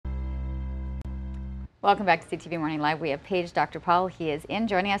Welcome back to CTV Morning Live. We have Paige Dr. Paul. He is in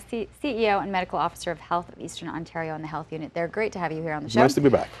joining us, CEO and Medical Officer of Health of Eastern Ontario and the Health Unit. They're great to have you here on the show. Nice to be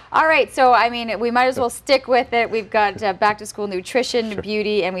back. All right, so I mean, we might as well stick with it. We've got back to school nutrition,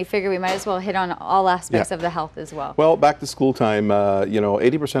 beauty, and we figure we might as well hit on all aspects of the health as well. Well, back to school time,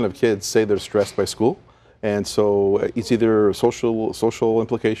 80% of kids say they're stressed by school. And so it's either social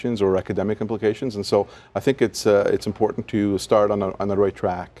implications or academic implications. And so I think it's important to start on the right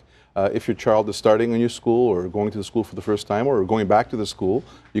track. If your child is starting a new school or going to the school for the first time or going back to the school,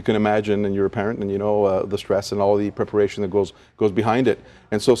 you can imagine, and you're a parent, and you know the stress and all the preparation that goes behind it.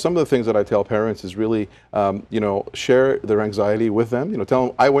 And so some of the things that I tell parents is really, share their anxiety with them. Tell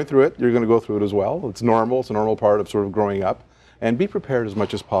them, I went through it, you're going to go through it as well. It's normal. It's a normal part of sort of growing up. And be prepared as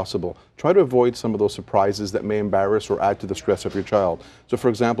much as possible. Try to avoid some of those surprises that may embarrass or add to the stress of your child. So for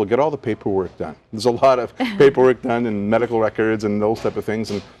example, get all the paperwork done. There's a lot of paperwork done and medical records and those type of things.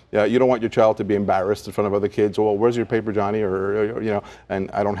 And you don't want your child to be embarrassed in front of other kids. Oh, well, where's your paper, Johnny? Or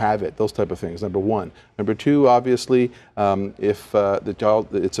and I don't have it. Those type of things, number one. Number two, obviously, if the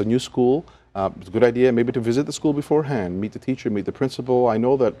child, it's a new school, it's a good idea maybe to visit the school beforehand, meet the teacher, meet the principal. I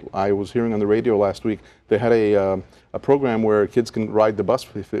know that I was hearing on the radio last week, they had a program where kids can ride the bus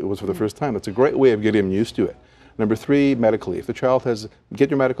if it was for the first time. That's a great way of getting them used to it. Number three, medically. If the child has, get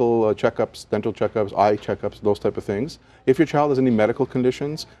your medical checkups, dental checkups, eye checkups, those type of things. If your child has any medical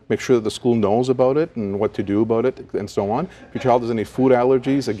conditions, make sure that the school knows about it and what to do about it and so on. If your child has any food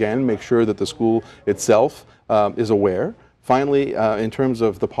allergies, again, make sure that the school itself is aware. Finally, in terms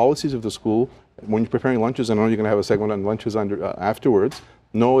of the policies of the school, when you're preparing lunches, I know you're going to have a segment on lunches afterwards.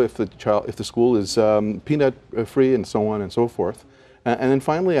 Know if the school is peanut free and so on and so forth. And then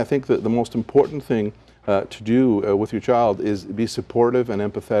finally, I think that the most important thing to do with your child is be supportive and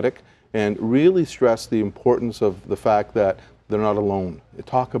empathetic, and really stress the importance of the fact that they're not alone.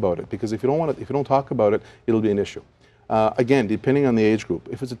 Talk about it, because if you don't talk about it, it'll be an issue. Again, depending on the age group.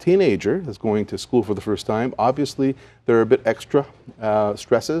 If it's a teenager that's going to school for the first time, obviously there are a bit extra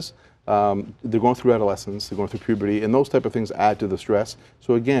stresses. They're going through adolescence, they're going through puberty, and those type of things add to the stress.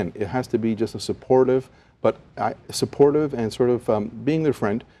 So again, it has to be just a supportive and sort of being their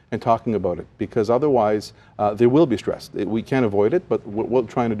friend and talking about it, because otherwise they will be stressed. We can't avoid it, but what we're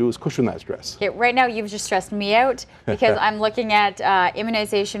trying to do is cushion that stress. Okay, right now you've just stressed me out, because I'm looking at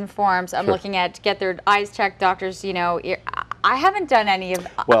immunization forms, I'm looking at get their eyes checked, doctors, I haven't done any of,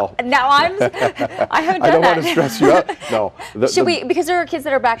 well, now I haven't done that. I don't want to stress you out, no. Should we, because there are kids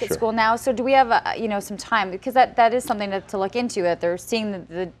that are back at school now, so do we have, some time, because that is something to look into, that they're seeing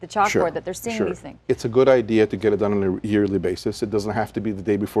the chalkboard, that they're seeing these things. It's a good idea to get it done on a yearly basis. It doesn't have to be the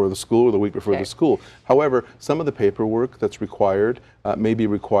day before the school or the week before the school. However, some of the paperwork that's required may be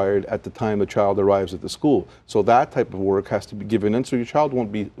required at the time the child arrives at the school. So that type of work has to be given in, so your child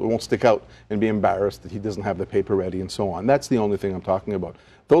won't stick out and be embarrassed that he doesn't have the paper ready and so on. That's the only thing I'm talking about.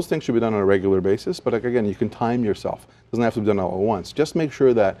 Those things should be done on a regular basis, but again, you can time yourself. It doesn't have to be done all at once. Just make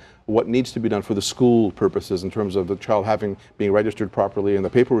sure that what needs to be done for the school purposes in terms of the child being registered properly and the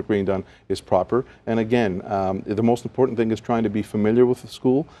paperwork being done is proper. And again, the most important thing is trying to be familiar with the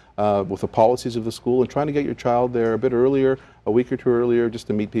school, with the policies of the school, and trying to get your child there a bit earlier, a week or two earlier, just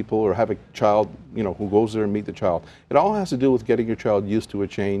to meet people, or have a child, who goes there and meet the child. It all has to do with getting your child used to a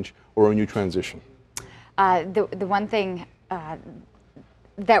change or a new transition. The one thing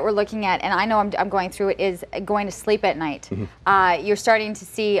that we're looking at, and I know I'm going through it, is going to sleep at night. You're starting to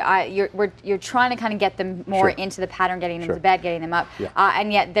see, you're trying to kind of get them more into the pattern, getting them to bed, getting them up,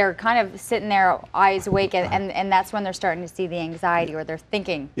 and yet they're kind of sitting there, eyes awake, and that's when they're starting to see the anxiety, or they're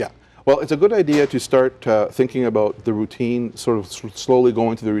thinking. Yeah. Well, it's a good idea to start thinking about the routine, sort of slowly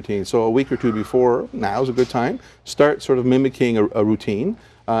going to the routine. So a week or two before, now's a good time, start sort of mimicking a routine.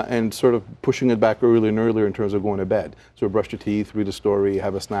 And sort of pushing it back earlier and earlier in terms of going to bed. So brush your teeth, read a story,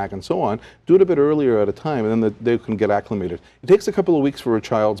 have a snack, and so on. Do it a bit earlier at a time, and then they can get acclimated. It takes a couple of weeks for a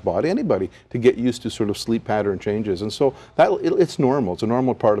child's body, anybody, to get used to sort of sleep pattern changes. And so it's normal. It's a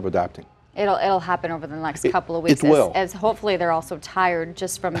normal part of adapting. It'll happen over the next couple of weeks. It will. As hopefully they're also tired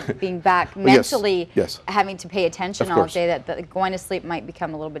just from being back mentally, having to pay attention all day, that going to sleep might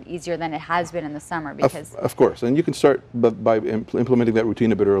become a little bit easier than it has been in the summer. Because of course, and you can start by implementing that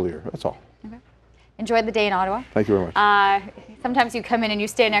routine a bit earlier. That's all. Okay. Enjoy the day in Ottawa. Thank you very much. Sometimes you come in and you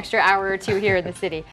stay an extra hour or two here in the city.